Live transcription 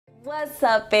What's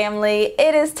up, family?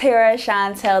 It is Tara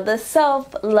Chantel, the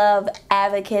self-love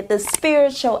advocate, the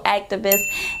spiritual activist,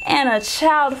 and a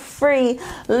child-free,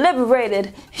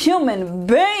 liberated human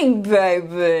being,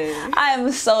 baby. I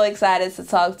am so excited to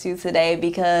talk to you today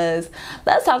because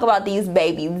let's talk about these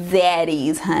baby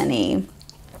daddies, honey.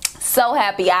 So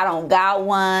happy I don't got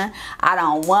one. I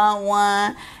don't want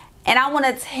one. And I want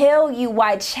to tell you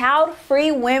why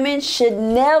child-free women should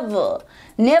never,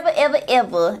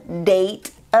 ever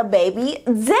date a baby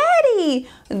daddy.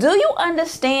 Do you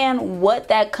understand what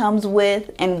that comes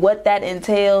with and what that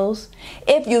entails?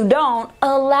 If you don't,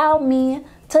 allow me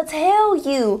to tell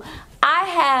you. I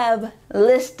have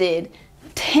listed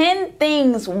 10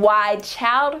 things why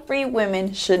child-free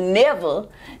women should never,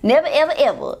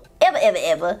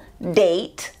 ever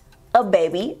date a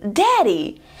baby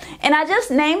daddy. And I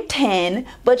just named 10,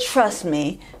 but trust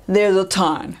me, there's a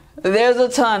ton. There's a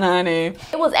ton, honey.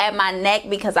 It was at my neck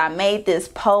because I made this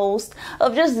post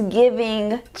of just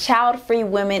giving child-free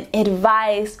women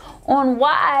advice on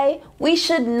why we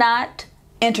should not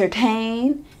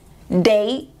entertain,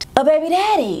 date a baby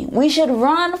daddy. We should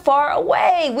run far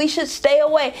away. We should stay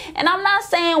away. And I'm not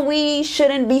saying we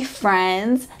shouldn't be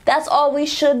friends. That's all we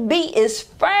should be, is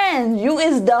friends. You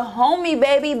is the homie,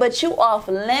 baby, but you off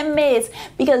limits.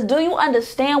 Because do you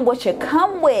understand what you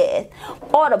come with?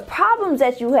 All the problems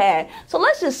that you had. So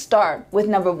let's just start with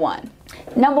number one.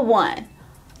 Number one,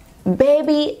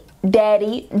 baby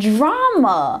daddy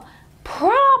drama,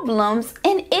 problems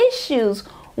and issues.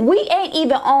 We ain't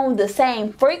even on the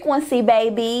same frequency,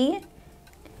 baby.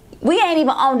 We ain't even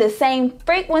on the same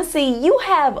frequency. You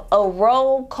have a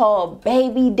role called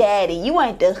baby daddy. You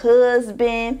ain't the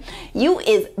husband. You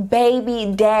is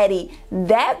baby daddy.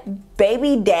 That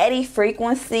baby daddy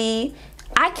frequency,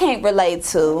 I can't relate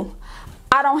to.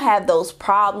 I don't have those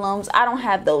problems. I don't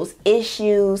have those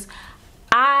issues.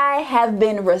 I have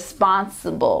been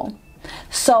responsible.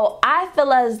 So I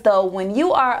feel as though when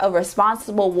you are a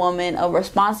responsible woman, a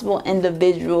responsible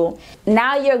individual,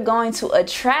 now you're going to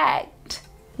attract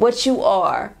what you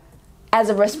are as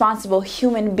a responsible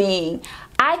human being.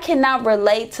 I cannot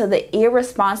relate to the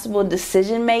irresponsible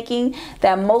decision making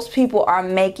that most people are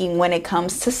making when it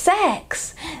comes to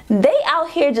sex. They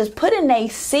out here just putting their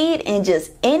seed in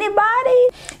just anybody.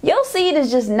 Your seed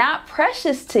is just not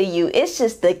precious to you. It's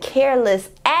just the careless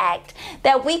act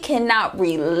that we cannot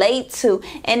relate to.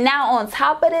 And now on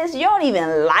top of this, you don't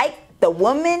even like the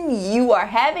woman you are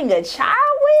having a child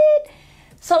with.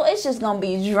 So it's just gonna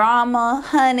be drama,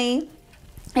 honey.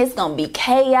 It's gonna be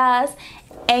chaos.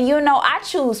 And you know, I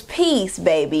choose peace,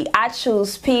 baby. I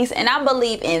choose peace, and I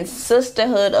believe in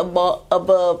sisterhood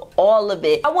above all of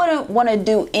it. I wouldn't want to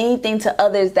do anything to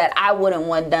others that I wouldn't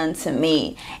want done to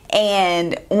me.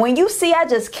 And when you see I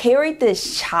just carried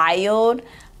this child,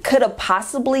 could have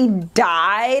possibly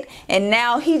died, and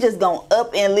now he just gonna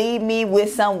up and leave me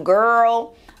with some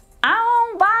girl, I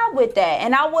don't vibe with that.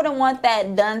 And I wouldn't want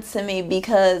that done to me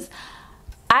because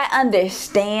I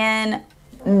understand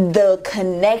the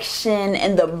connection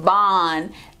and the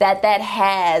bond that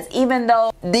has, even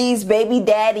though these baby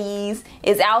daddies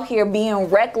is out here being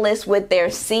reckless with their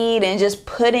seed and just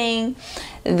putting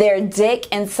their dick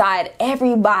inside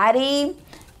everybody.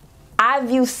 I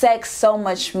view sex so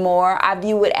much more. I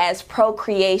view it as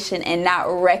procreation and not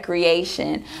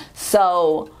recreation.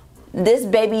 So this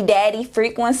baby daddy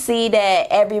frequency that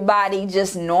everybody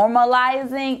just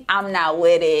normalizing, I'm not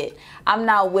with it. I'm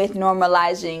not with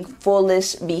normalizing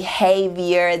foolish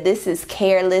behavior. This is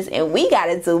careless, and we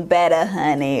gotta do better,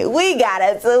 honey. We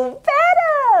gotta do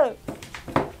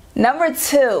better. Number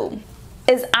two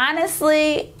is,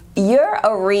 honestly, you're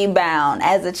a rebound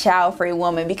as a child-free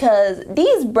woman, because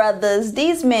these brothers,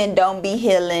 these men don't be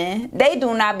healing. They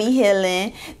do not be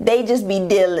healing. They just be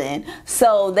dealing.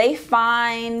 So they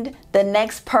find the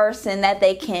next person that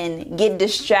they can get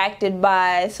distracted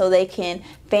by, so they can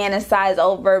fantasize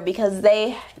over, because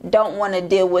they don't want to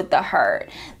deal with the hurt.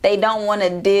 They don't want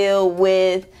to deal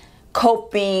with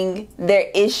coping their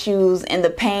issues and the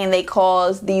pain they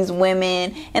cause these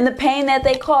women and the pain that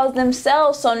they cause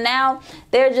themselves. So now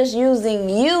they're just using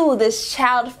you, this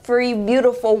child-free,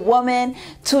 beautiful woman,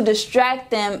 to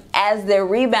distract them as their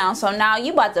rebound. So now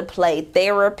you about to play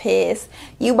therapist,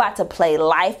 you about to play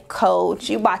life coach,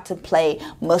 you about to play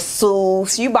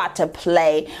masseuse, you about to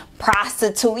play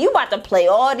prostitute, you about to play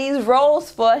all these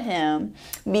roles for him,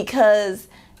 because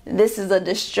this is a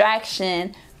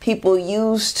distraction people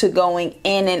used to going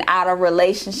in and out of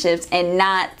relationships and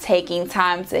not taking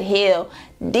time to heal.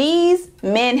 These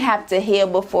men have to heal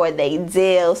before they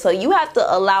deal. So you have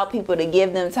to allow people to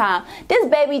give them time. This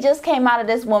baby just came out of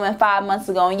this woman 5 months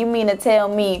ago, and you mean to tell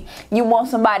me you want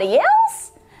somebody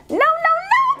else? No, no,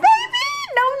 no,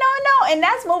 and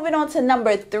that's moving on to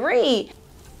number 3.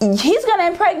 He's gonna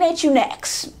impregnate you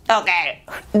next. Okay.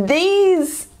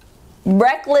 These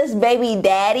reckless baby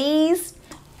daddies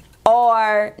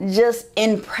are just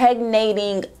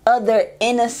impregnating other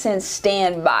innocent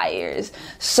stand-byers.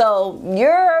 So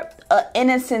you're an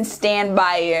innocent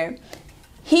stand-byer.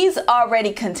 He's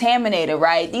already contaminated,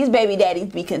 right? These baby daddies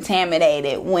be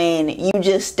contaminated when you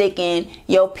just sticking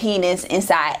your penis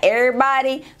inside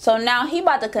everybody. So now he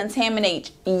about to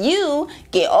contaminate you,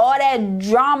 get all that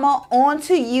drama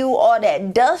onto you, all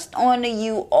that dust onto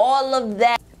you, all of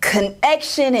that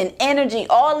connection and energy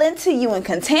all into you, and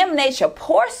contaminate your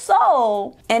poor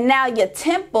soul. And now your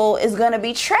temple is gonna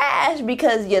be trash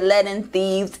because you're letting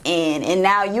thieves in, and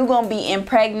now you're gonna be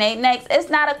impregnate next. It's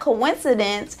not a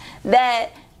coincidence that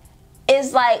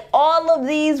it's like all of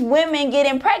these women get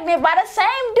impregnated by the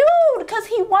same dude, because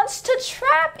he wants to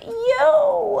trap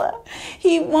you.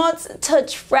 He wants to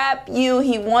trap you.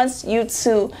 He wants you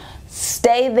to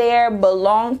stay there,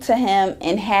 belong to him,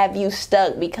 and have you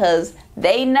stuck, because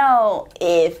they know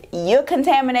if you're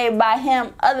contaminated by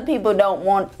him, other people don't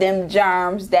want them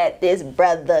germs that this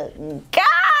brother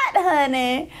got,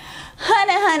 honey.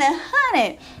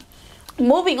 Honey.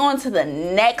 Moving on to the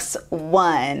next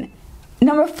one.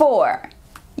 Number 4.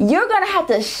 You're gonna have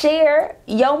to share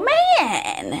your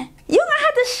man. You're gonna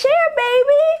have to share,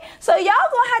 baby. So y'all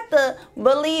gonna have to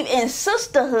believe in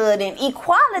sisterhood and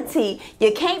equality.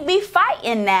 You can't be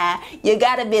fighting now. You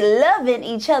gotta be loving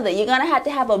each other. You're gonna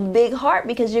have a big heart,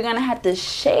 because you're gonna have to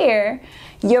share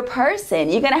your person.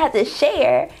 You're gonna have to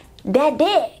share that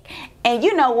dick. And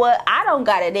you know what? I don't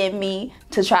got it in me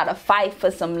to try to fight for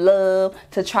some love,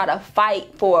 to try to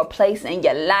fight for a place in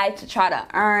your life, to try to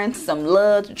earn some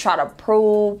love, to try to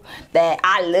prove that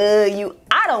I love you.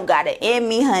 I don't got it in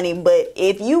me, honey. But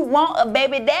if you want a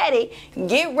baby daddy,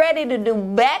 get ready to do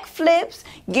backflips.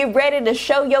 Get ready to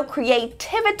show your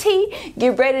creativity.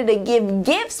 Get ready to give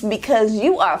gifts, because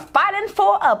you are fighting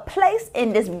for a place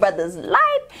in this brother's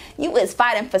life. You is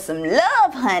fighting for some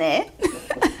love, honey.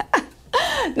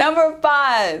 Number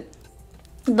 5,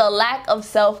 the lack of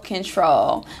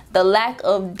self-control, the lack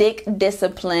of dick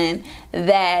discipline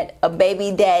that a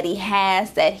baby daddy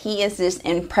has, that he is just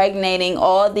impregnating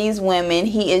all these women.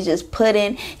 He is just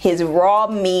putting his raw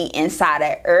meat inside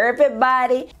of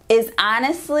everybody. Is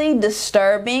honestly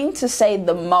disturbing, to say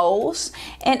the most,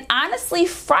 and honestly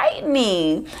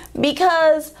frightening,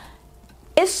 because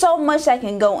it's so much that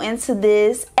can go into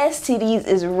this. STDs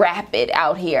is rapid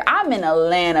out here. I'm in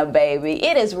Atlanta, baby.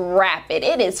 It is rapid.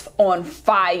 It is on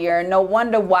fire. No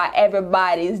wonder why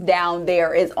everybody's down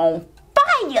there is on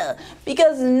fire,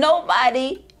 because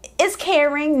nobody is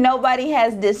caring, nobody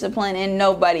has discipline, and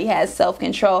nobody has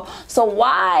self-control. So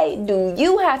why do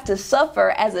you have to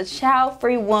suffer as a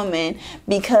child-free woman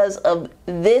because of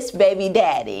this baby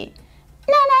daddy?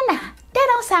 Nah. That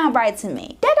don't sound right to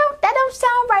me. That don't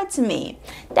sound right to me.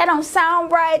 That don't sound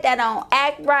right. That don't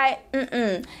act right.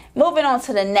 Moving on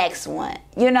to the next one.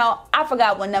 You know, I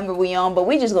forgot what number we on, but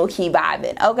we just gonna keep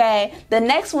vibing, okay? The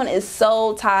next one is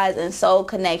soul ties and soul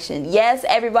connection. Yes,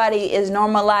 everybody is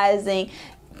normalizing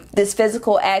this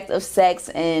physical act of sex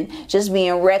and just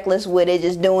being reckless with it,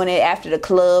 just doing it after the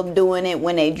club, doing it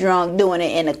when they drunk, doing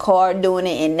it in the car, doing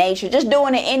it in nature, just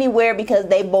doing it anywhere because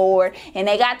they bored and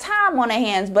they got time on their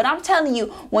hands. But I'm telling you,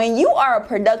 when you are a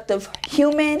productive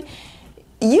human,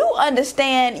 you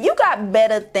understand you got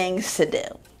better things to do,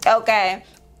 okay?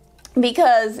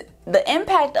 Because the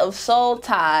impact of soul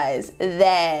ties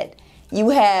that you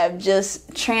have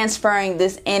just transferring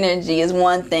this energy is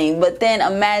one thing, but then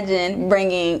imagine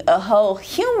bringing a whole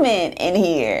human in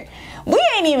here. We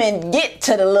ain't even get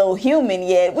to the little human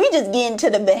yet. We just get into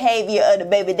the behavior of the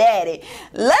baby daddy.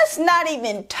 Let's not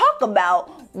even talk about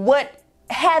what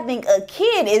having a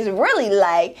kid is really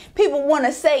like. People want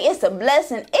to say it's a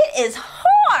blessing. It is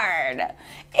hard.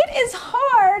 It is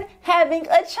hard having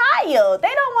a child. They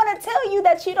don't want to tell you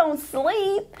that you don't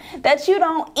sleep, that you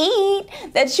don't eat,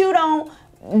 that you don't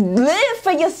live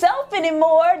for yourself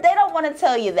anymore. They don't want to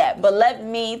tell you that. But let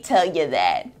me tell you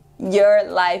that your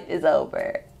life is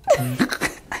over.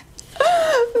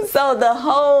 So the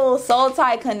whole soul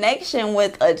tie connection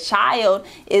with a child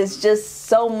is just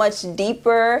so much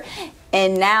deeper.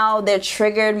 And now they're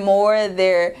triggered more.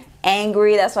 They're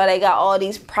angry. That's why they got all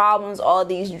these problems, all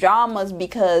these dramas,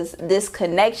 because this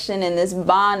connection and this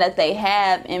bond that they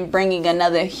have in bringing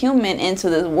another human into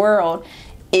this world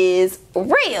is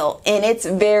real, and it's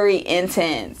very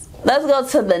intense. Let's go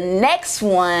to the next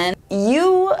one.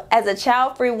 You, as a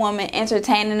child-free woman,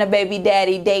 entertaining a baby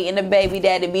daddy, dating a baby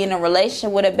daddy, being in a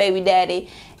relationship with a baby daddy,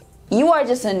 you are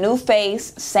just a new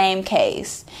face, same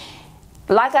case.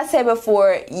 Like I said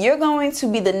before, you're going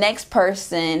to be the next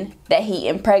person that he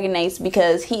impregnates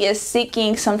because he is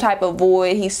seeking some type of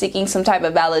void. He's seeking some type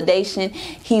of validation.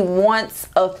 He wants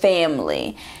a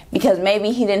family because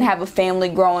maybe he didn't have a family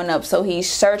growing up. So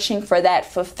he's searching for that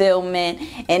fulfillment.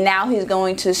 And now he's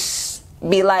going to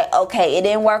be like, okay, it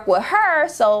didn't work with her,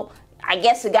 so I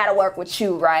guess it gotta work with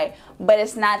you, right? But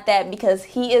it's not that, because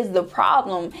he is the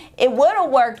problem. It would have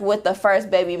worked with the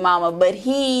first baby mama, but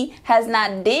he has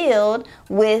not dealt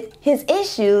with his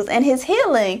issues and his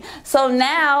healing. So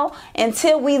now,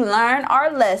 until we learn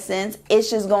our lessons, it's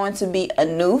just going to be a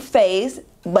new phase,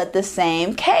 but the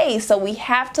same case. So we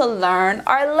have to learn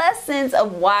our lessons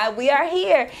of why we are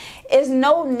here. It's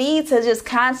no need to just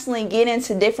constantly get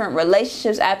into different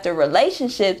relationships after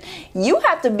relationships. You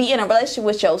have to be in a relationship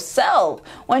with yourself.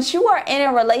 Once you are in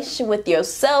a relationship with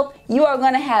yourself, you are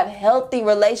going to have healthy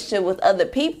relationship with other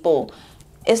people.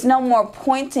 It's no more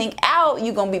pointing out.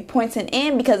 You're going to be pointing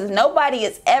in, because nobody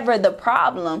is ever the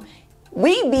problem.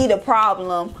 We be the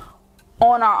problem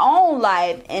on our own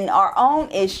life and our own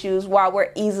issues while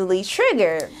we're easily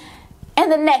triggered.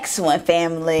 And the next one,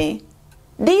 family,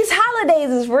 these holidays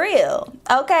is real,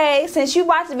 okay? Since you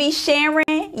about to be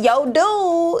sharing your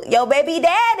dude, your baby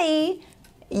daddy,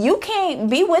 you can't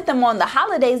be with him on the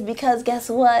holidays, because guess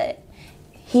what?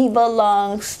 He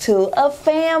belongs to a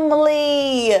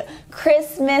family.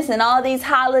 Christmas and all these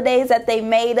holidays that they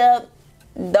made up,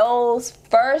 those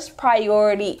first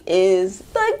priority is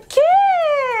the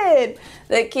kid.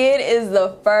 The kid is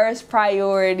the first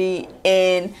priority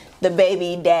in the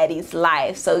baby daddy's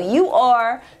life. So you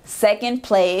are second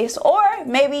place, or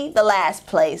maybe the last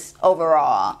place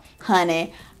overall.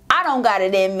 Honey, I don't got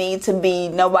it in me to be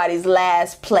nobody's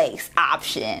last place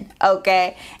option,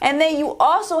 okay? And then you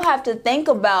also have to think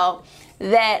about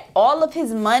that all of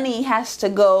his money has to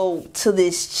go to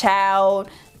this child,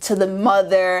 to the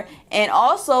mother, and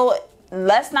also,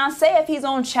 let's not say if he's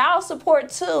on child support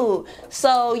too.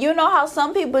 So you know how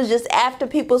some people just after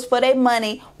people's for their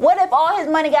money. What if all his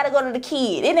money got to go to the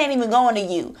kid? It ain't even going to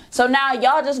you. So now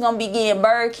y'all just going to be getting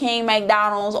Burger King,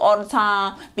 McDonald's all the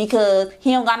time because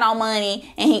he don't got no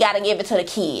money and he got to give it to the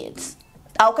kids.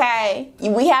 Okay,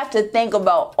 we have to think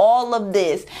about all of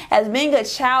this. As being a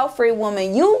child-free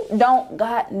woman, you don't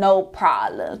got no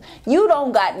problems. You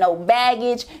don't got no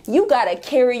baggage. You got to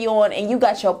carry on, and you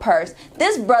got your purse.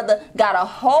 This brother got a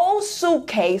whole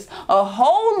suitcase, a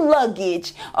whole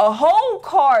luggage, a whole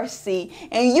car seat,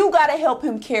 and you got to help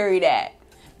him carry that.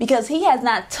 Because he has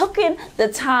not taken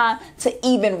the time to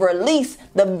even release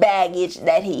the baggage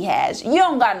that he has. You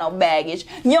don't got no baggage.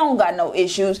 You don't got no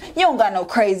issues. You don't got no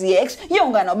crazy ex. You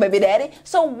don't got no baby daddy.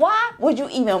 So why would you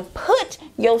even put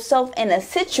yourself in a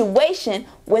situation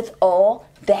with all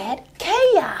that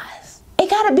chaos? It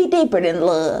gotta be deeper than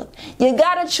love. You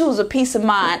gotta choose a peace of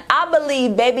mind. I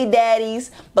believe baby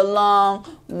daddies belong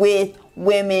with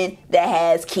women that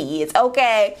has kids,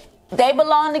 okay? They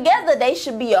belong together. They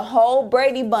should be a whole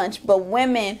Brady Bunch. But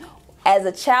women, as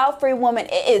a child-free woman,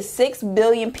 it is 6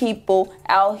 billion people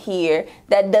out here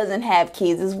that doesn't have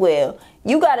kids as well.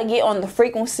 You got to get on the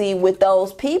frequency with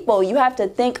those people. You have to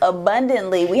think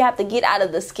abundantly. We have to get out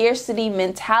of the scarcity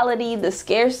mentality, the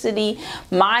scarcity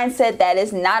mindset that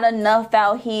it's not enough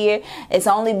out here. It's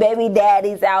only baby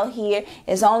daddies out here.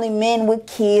 It's only men with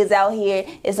kids out here.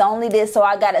 It's only this, so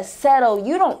I got to settle.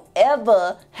 You don't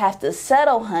ever have to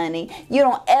settle, honey. You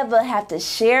don't ever have to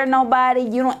share nobody.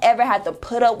 You don't ever have to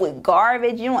put up with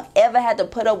garbage. You don't ever have to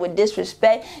put up with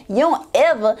disrespect. You don't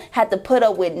ever have to put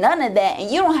up with none of that.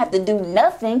 And you don't have to do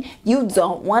nothing you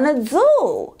don't want to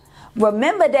do.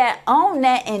 Remember that, own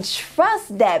that, and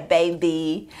trust that,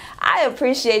 baby. I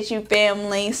appreciate you,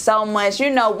 family, so much. You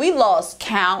know, we lost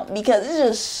count because it's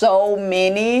just so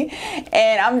many.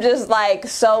 And I'm just like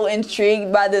so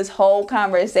intrigued by this whole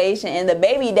conversation. And the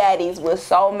baby daddies was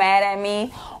so mad at me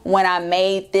when I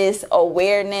made this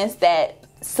awareness that,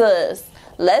 sis,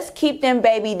 let's keep them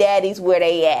baby daddies where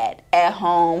they at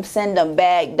home. Send them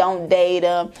back. Don't date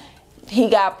them. He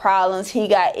got problems. He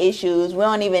got issues. We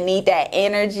don't even need that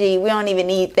energy. We don't even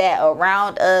need that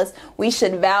around us. We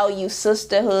should value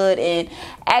sisterhood and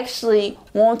actually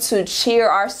want to cheer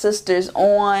our sisters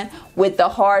on with the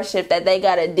hardship that they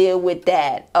got to deal with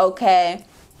that. Okay?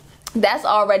 That's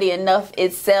already enough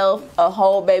itself, a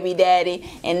whole baby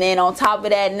daddy. And then on top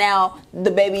of that, now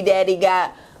the baby daddy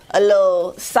got a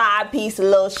little side piece, a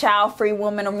little child-free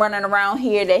woman running around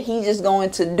here that he's just going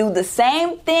to do the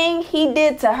same thing he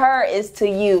did to her is to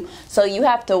you. So you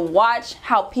have to watch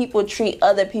how people treat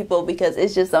other people, because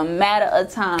it's just a matter of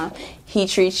time he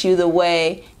treats you the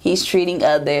way he's treating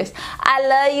others. I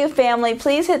love you, family.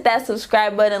 Please hit that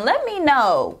subscribe button. Let me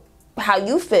know how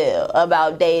you feel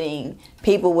about dating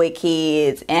people with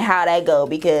kids and how that go,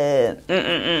 because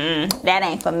that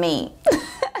ain't for me.